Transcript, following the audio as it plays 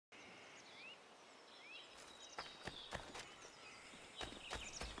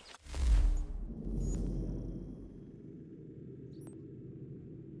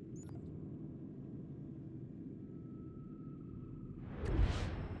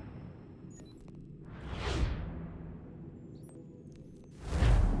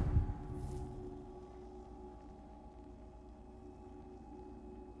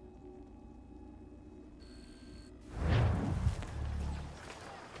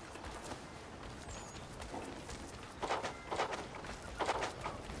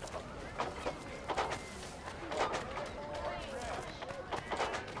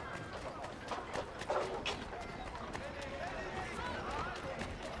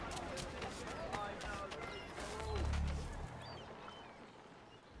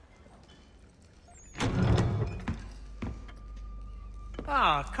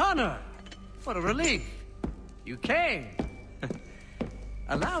Connor! What a relief. You came.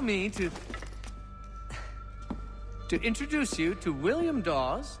 Allow me to introduce you to William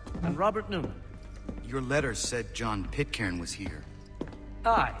Dawes and Robert Newman. Your letter said John Pitcairn was here.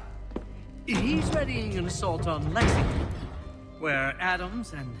 Aye. He's readying an assault on Lexington, where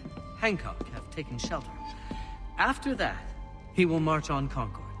Adams and Hancock have taken shelter. After that, he will march on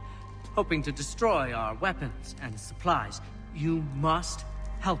Concord, hoping to destroy our weapons and supplies. You must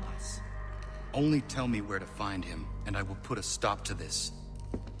help us. Only tell me where to find him, and I will put a stop to this.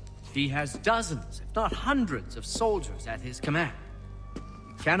 He has dozens, if not hundreds, of soldiers at his command.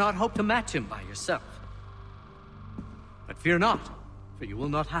 You cannot hope to match him by yourself. But fear not, for you will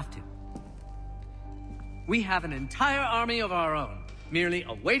not have to. We have an entire army of our own, merely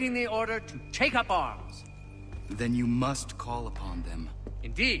awaiting the order to take up arms. Then you must call upon them.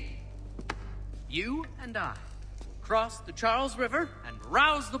 Indeed. You and I cross the Charles River and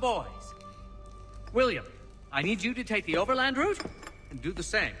rouse the boys. William, I need you to take the overland route and do the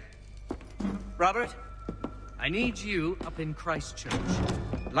same. Robert, I need you up in Christchurch.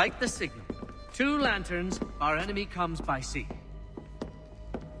 Light the signal. 2 lanterns, our enemy comes by sea.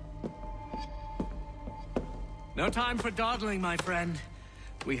 No time for dawdling, my friend.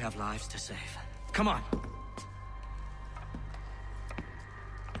 We have lives to save. Come on.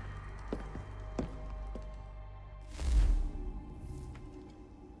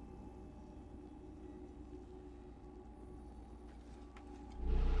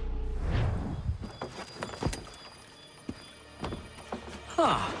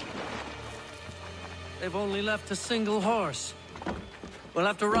 They've only left a single horse. We'll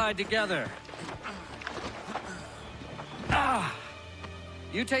have to ride together.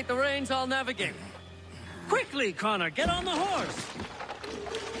 You take the reins, I'll navigate. Quickly, Connor, get on the horse!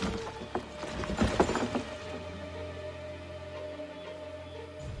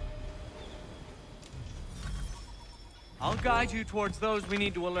 I'll guide you towards those we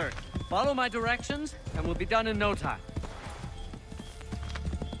need to alert. Follow my directions, and we'll be done in no time.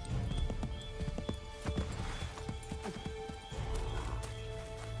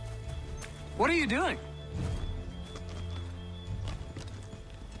 What are you doing?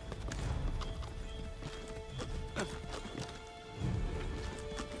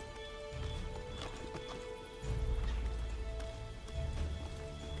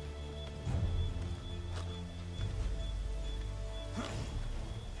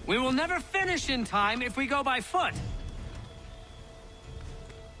 We will never finish in time if we go by foot.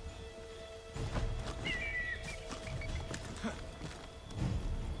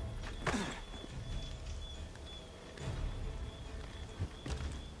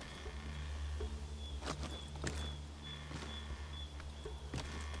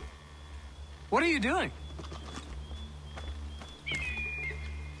 What are you doing?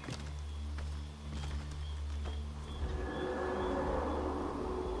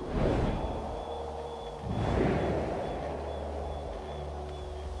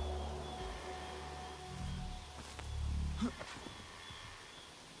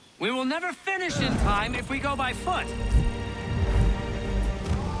 We will never finish in time if we go by foot.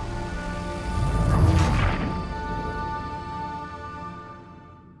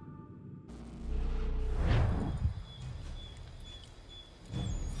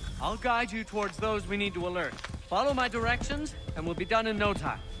 I'll guide you towards those we need to alert. Follow my directions, and we'll be done in no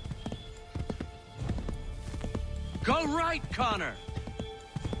time. Go right, Connor!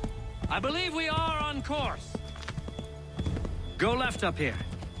 I believe we are on course. Go left up here.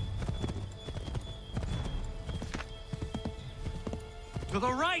 To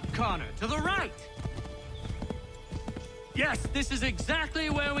the right, Connor! To the right! Yes, this is exactly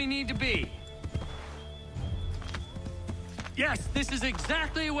where we need to be. Yes, this is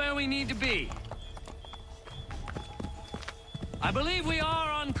exactly where we need to be. I believe we are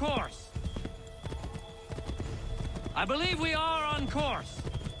on course. I believe we are on course.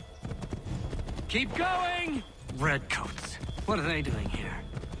 Keep going! Redcoats. What are they doing here?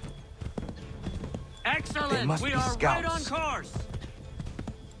 Excellent! We are right on course!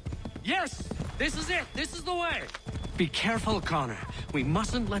 Yes! This is it! This is the way! Be careful, Connor. We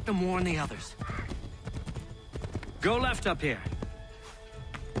mustn't let them warn the others. Go left up here.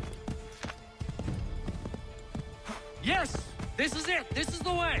 Yes! This is it! This is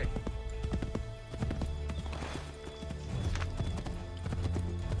the way!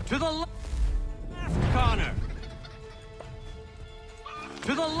 To the left, Connor!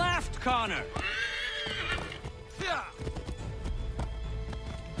 To the left, Connor!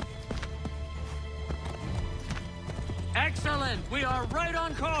 Excellent! We are right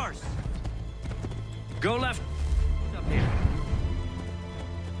on course! Go left up here.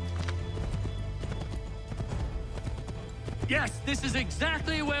 Yes, this is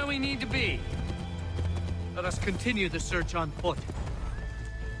exactly where we need to be. Let us continue the search on foot.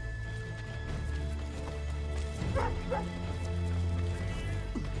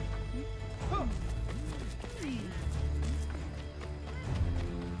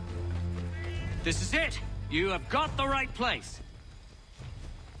 This is it! You have got the right place.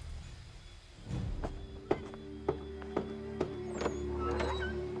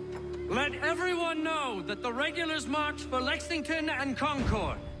 Let everyone know that the regulars marched for Lexington and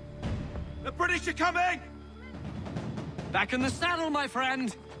Concord. The British are coming! Back in the saddle, my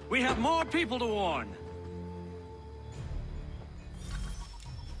friend. We have more people to warn.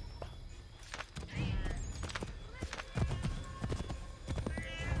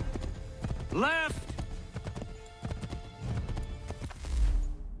 Left!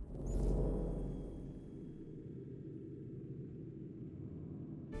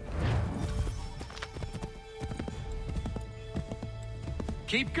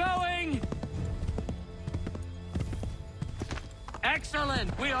 Keep going!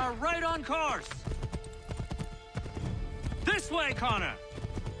 Excellent! We are right on course! This way, Connor!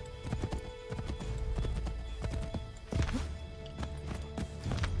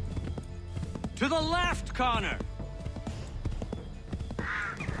 To the left, Connor!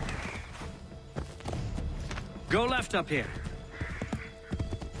 Go left up here.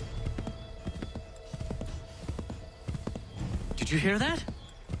 Did you hear that?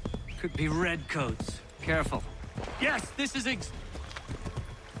 Could be redcoats. Careful. Yes, this is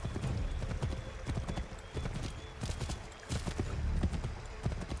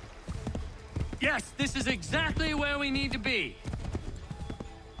Yes, this is exactly where we need to be.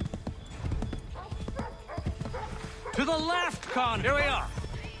 To the left, Con. Here we are.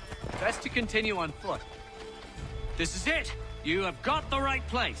 Best to continue on foot. This is it. You have got the right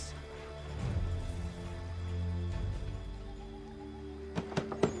place.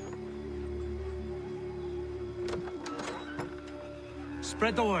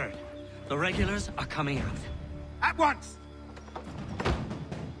 Spread the word. The regulars are coming out. At once!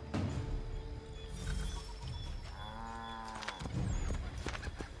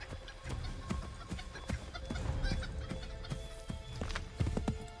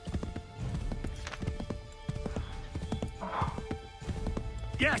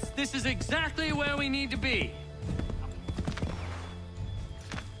 Yes, this is exactly where we need to be.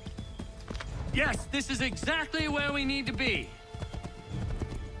 Yes, this is exactly where we need to be.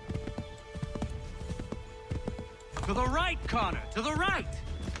 To the right, Connor, to the right!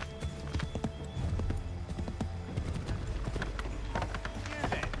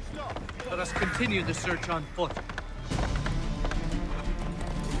 Let us continue the search on foot.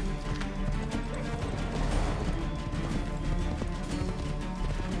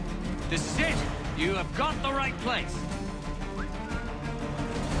 This is it! You have got the right place!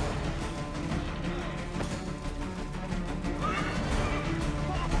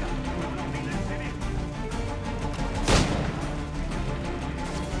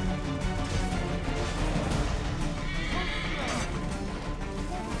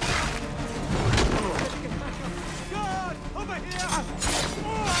 God! Over here!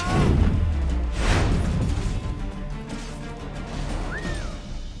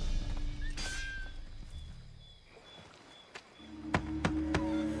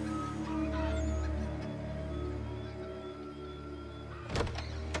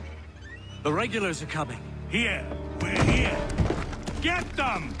 The regulars are coming. Here! We're here! Get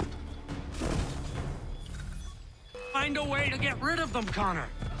them! Find a way to get rid of them, Connor.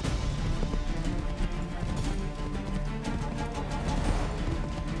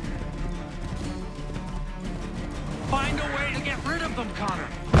 Find a way to get rid of them, Connor.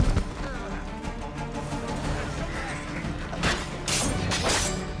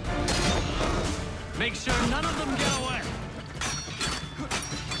 Make sure none of them get away.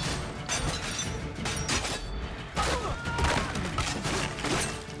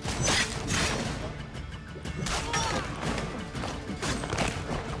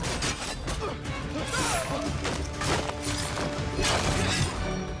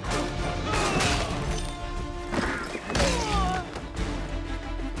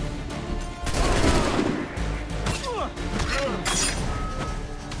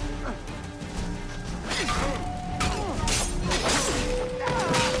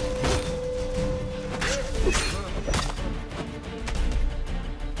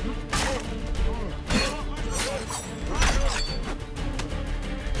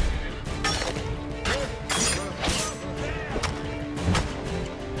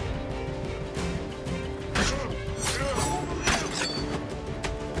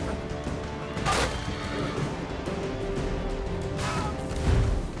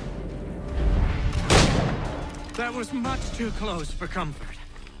 That was much too close for comfort.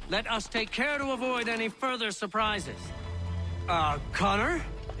 Let us take care to avoid any further surprises. Connor?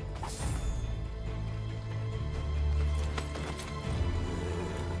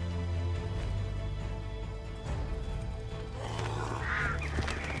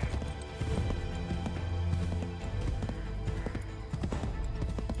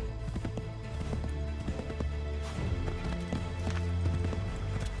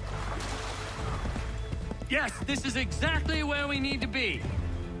 Yes, this is exactly where we need to be.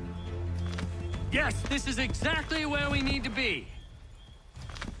 Yes, this is exactly where we need to be.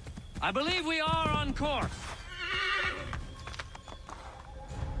 I believe we are on course.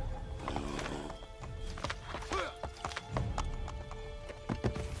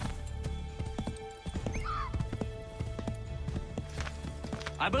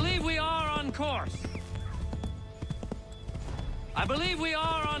 I believe we are on course. I believe we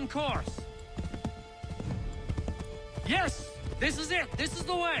are on course. Yes! This is it! This is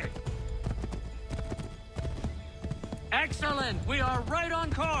the way! Excellent! We are right on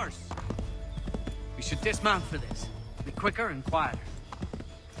course! We should dismount for this. Be quicker and quieter.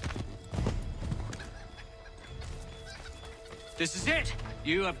 This is it!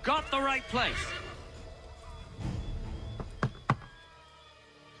 You have got the right place!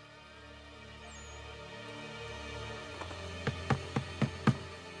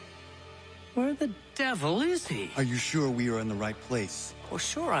 Where the devil is he? Are you sure we are in the right place? Oh,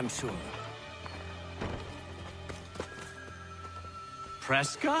 sure, I'm sure.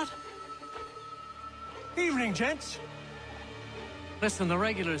 Prescott? Evening, gents. Listen, the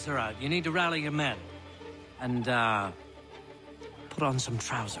regulars are out. You need to rally your men. And, put on some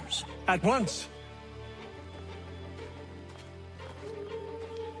trousers. At once.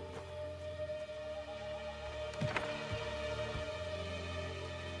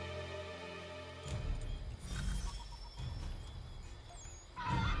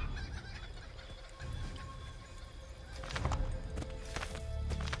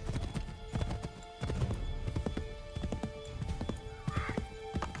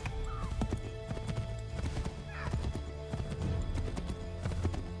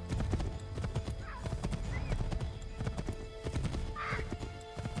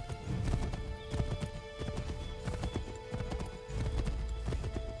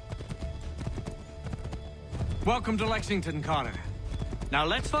 Welcome to Lexington, Connor. Now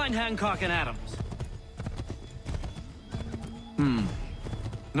let's find Hancock and Adams.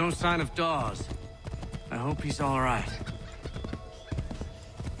 No sign of Dawes. I hope he's all right.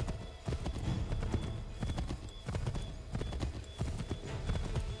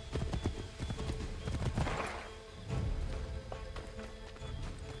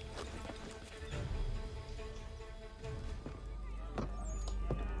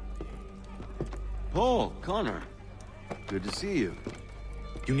 Paul, Connor. Good to see you.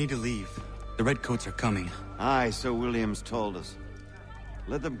 You need to leave. The Redcoats are coming. Aye, so Williams told us.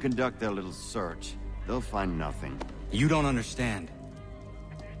 Let them conduct their little search. They'll find nothing. You don't understand.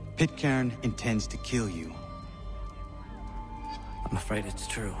 Pitcairn intends to kill you. I'm afraid it's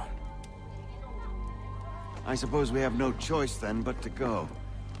true. I suppose we have no choice then but to go.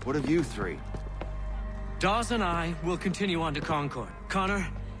 What of you three? Dawes and I will continue on to Concord. Connor,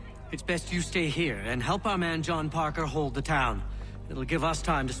 it's best you stay here and help our man John Parker hold the town. It'll give us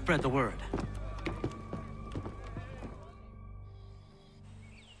time to spread the word.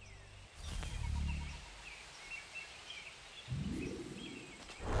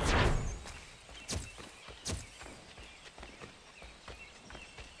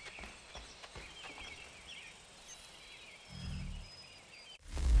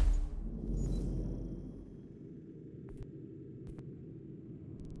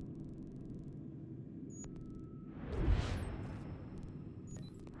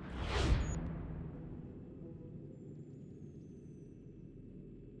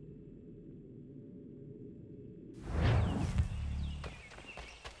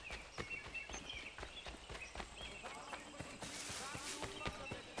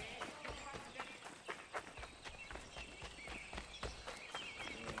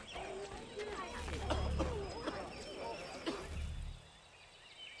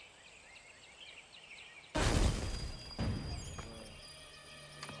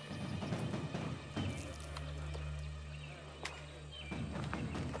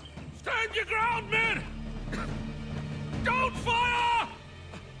 Stand your ground, men! Don't fire!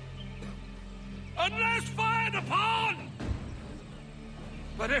 Unless fired upon!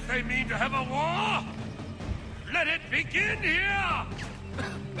 But if they mean to have a war, let it begin here!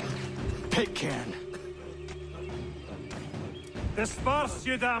 Pitcairn! Disperse,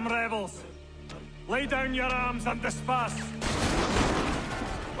 you damn rebels! Lay down your arms and disperse!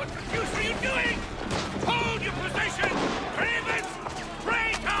 What the deuce are you doing? Hold your position! Cravens!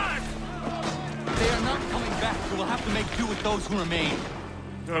 Traitors! They are not coming back, so we'll have to make do with those who remain.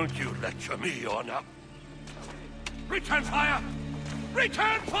 Don't you lecture me, Honor. Return fire!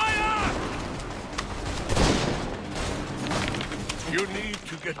 Return fire! You need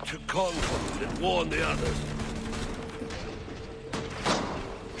to get to Concord and warn the others.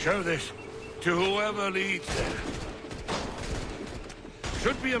 Show this to whoever leads there.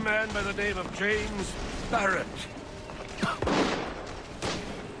 Should be a man by the name of James Barrett.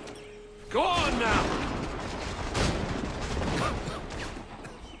 Go on now!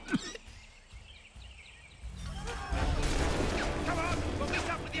 Come on, we'll meet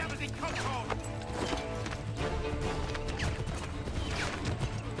up with the others in Concord!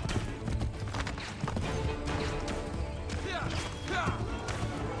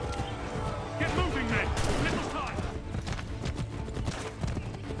 Get moving, men! Little time!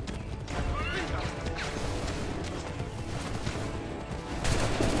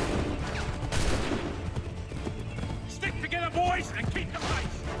 Stick together, boys, and keep the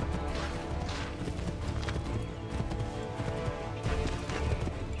pace!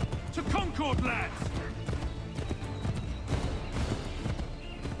 To Concord, lads!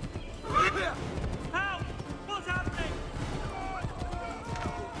 Help! What's happening?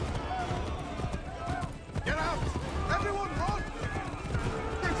 Get out! Everyone run!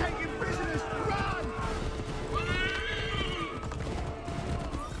 They're taking prisoners! Run!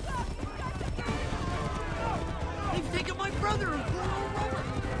 They've taken my brother and poor old Robert.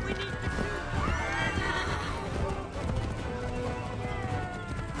 We need to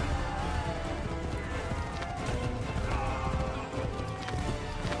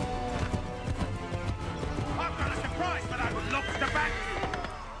I've got a surprise, but I would love to back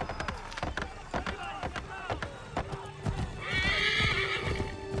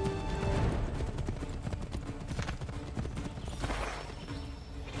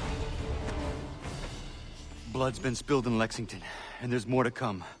Blood's been spilled in Lexington, and there's more to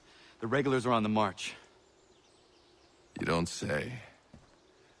come. The regulars are on the march. You don't say.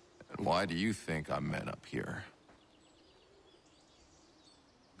 And why do you think I'm men up here?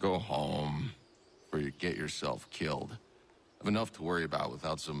 Go home, or you get yourself killed. Have enough to worry about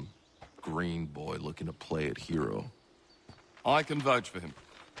without some green boy looking to play at hero. I can vouch for him.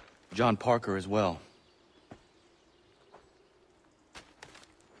 John Parker as well.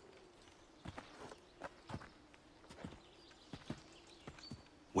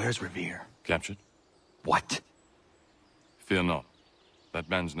 Where's Revere? Captured? What? Fear not. That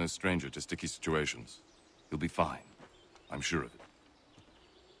man's no stranger to sticky situations. He'll be fine. I'm sure of it.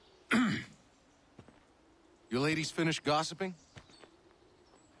 Your ladies finished gossiping?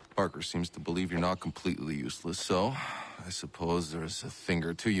 Parker seems to believe you're not completely useless, so I suppose there's a thing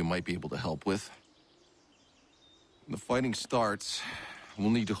or two you might be able to help with. When the fighting starts, we'll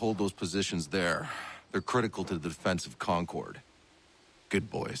need to hold those positions there. They're critical to the defense of Concord. Good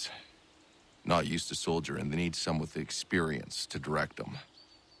boys. Not used to soldiering, they need some with the experience to direct them.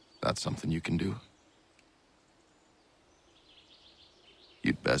 That's something you can do?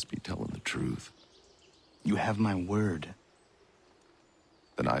 You'd best be telling the truth. You have my word.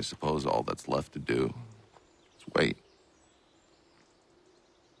 Then I suppose all that's left to do is wait.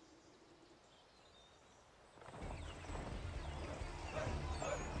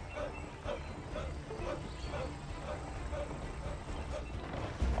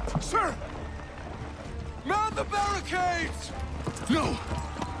 Sir! Man the barricades! No!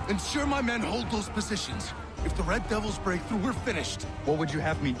 Ensure my men hold those positions. If the Red Devils break through, we're finished. What would you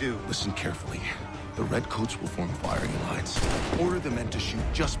have me do? Listen carefully. The Redcoats will form firing lines. Order the men to shoot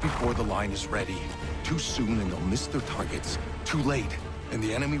just before the line is ready. Too soon and they'll miss their targets. Too late, and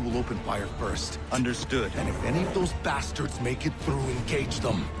the enemy will open fire first. Understood. And if any of those bastards make it through, engage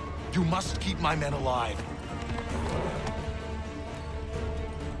them. You must keep my men alive.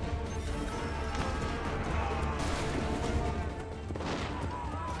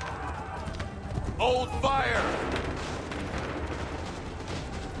 Hold fire!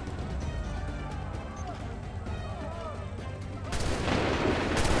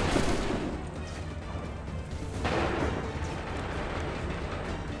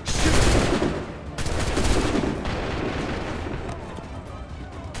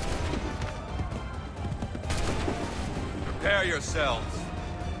 Prepare yourselves.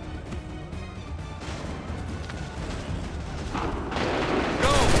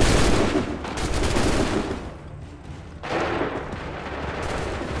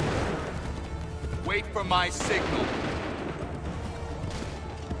 Wait for my signal.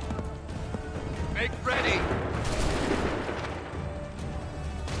 Make ready!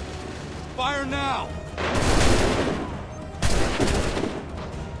 Fire now!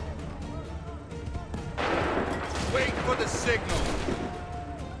 Wait for the signal!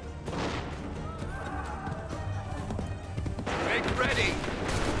 Make ready!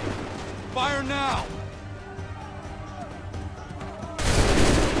 Fire now!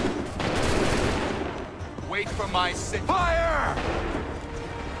 Wait for my fire!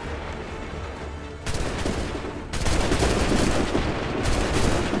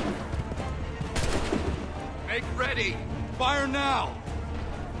 Make ready! Fire now!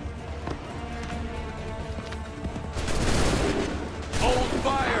 Hold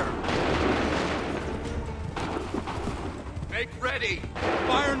fire! Make ready!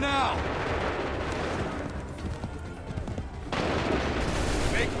 Fire now!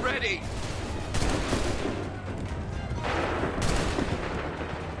 Make ready!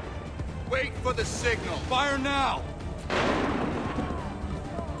 Wait for the signal! Fire now!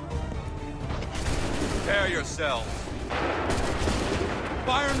 Prepare yourselves!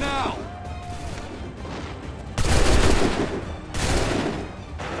 Fire now!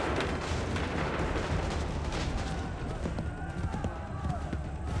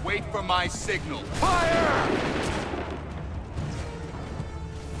 Wait for my signal! Fire!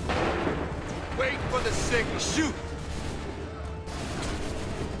 Wait for the signal! Shoot!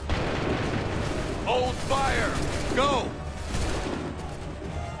 Hold fire! Go!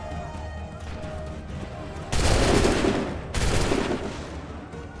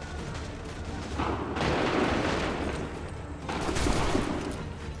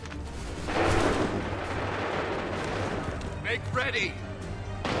 Make ready!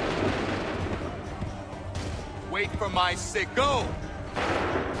 Wait for my signal! Go!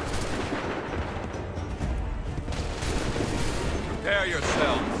 Prepare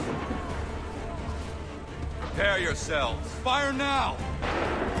yourselves! Prepare yourselves! Fire now!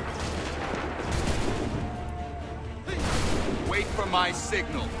 Wait for my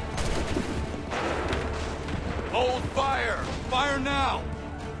signal! Hold fire! Fire now!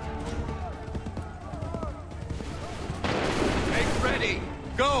 Make ready!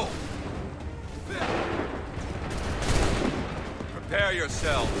 Go! Prepare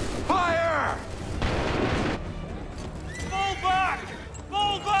yourselves! Fire! Fall back!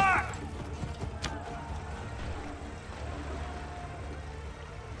 Fall back!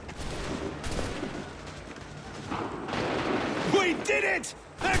 We did it!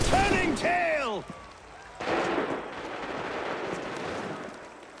 They're turning tail!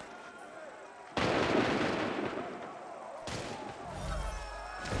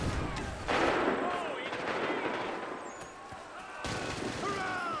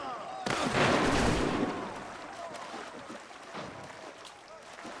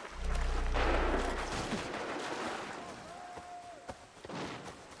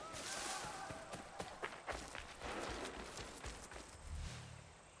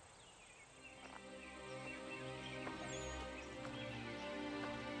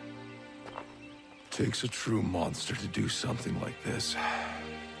 Takes a true monster to do something like this.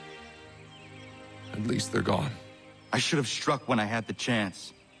 At least they're gone. I should have struck when I had the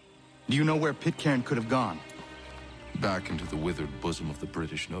chance. Do you know where Pitcairn could have gone? Back into the withered bosom of the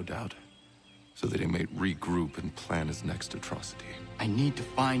British, no doubt. So that he might regroup and plan his next atrocity. I need to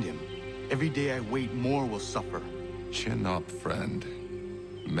find him. Every day I wait, more will suffer. Chin up, friend.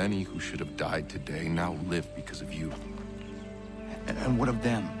 Many who should have died today now live because of you. And what of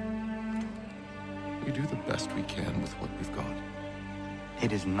them? We do the best we can with what we've got.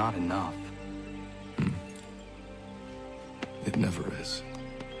 It is not enough. It never is.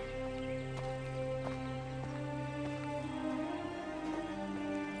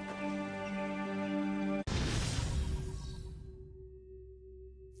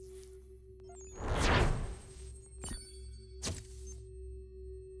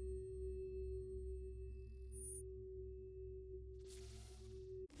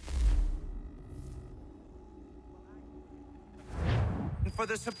 For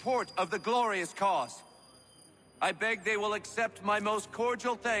the support of the glorious cause. I beg they will accept my most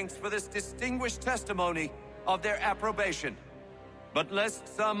cordial thanks for this distinguished testimony of their approbation. But lest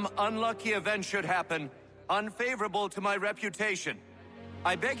some unlucky event should happen, unfavorable to my reputation,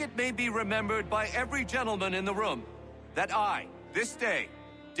 I beg it may be remembered by every gentleman in the room that I, this day,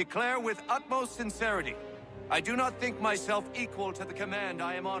 declare with utmost sincerity, I do not think myself equal to the command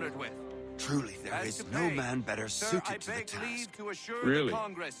I am honored with. Truly, there is no man better suited to the task. Really? I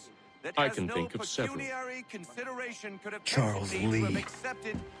That can no think of several. pecuniary consideration could have Charles tempted me to have Lee.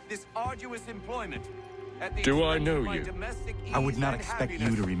 accepted this arduous employment. at the Do I expense know of my you? domestic I would ease not and expect you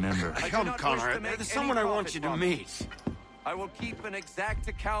happiness. to remember. I do Come, not wish Connor. to make There's any someone I want profit you to from meet. it. I will keep an exact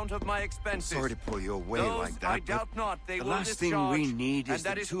account of my expenses. Sorry to pull you away Those like that, I but doubt not they the will last thing discharge, we need and is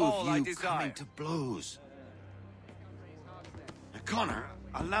that the is two all of I you desire. coming to blows. Now, Connor,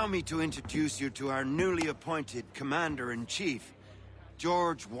 allow me to introduce you to our newly appointed Commander-in-Chief,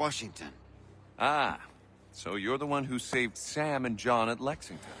 George Washington. Ah, so you're the one who saved Sam and John at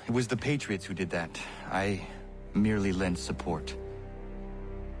Lexington. It was the Patriots who did that. I merely lent support.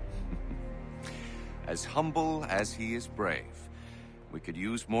 As humble as he is brave. We could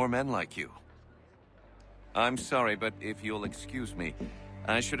use more men like you. I'm sorry, but if you'll excuse me,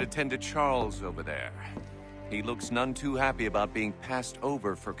 I should attend to Charles over there. He looks none too happy about being passed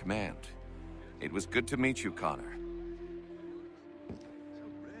over for command. It was good to meet you, Connor.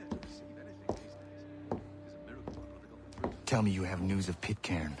 Tell me you have news of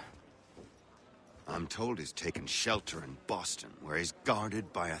Pitcairn. I'm told he's taken shelter in Boston, where he's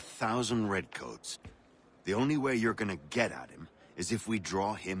guarded by 1,000 redcoats. The only way you're gonna get at him is if we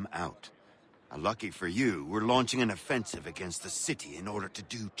draw him out. Lucky for you, we're launching an offensive against the city in order to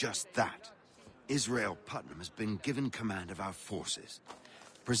do just that. Israel Putnam has been given command of our forces.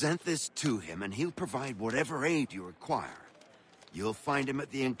 Present this to him and he'll provide whatever aid you require. You'll find him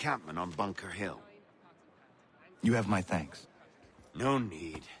at the encampment on Bunker Hill. You have my thanks. No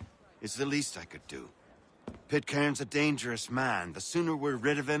need. It's the least I could do. Pitcairn's a dangerous man. The sooner we're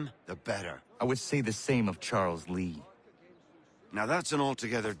rid of him, the better. I would say the same of Charles Lee. Now that's an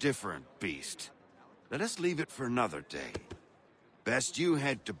altogether different beast. Let us leave it for another day. Best you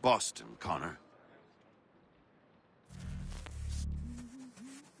head to Boston, Connor.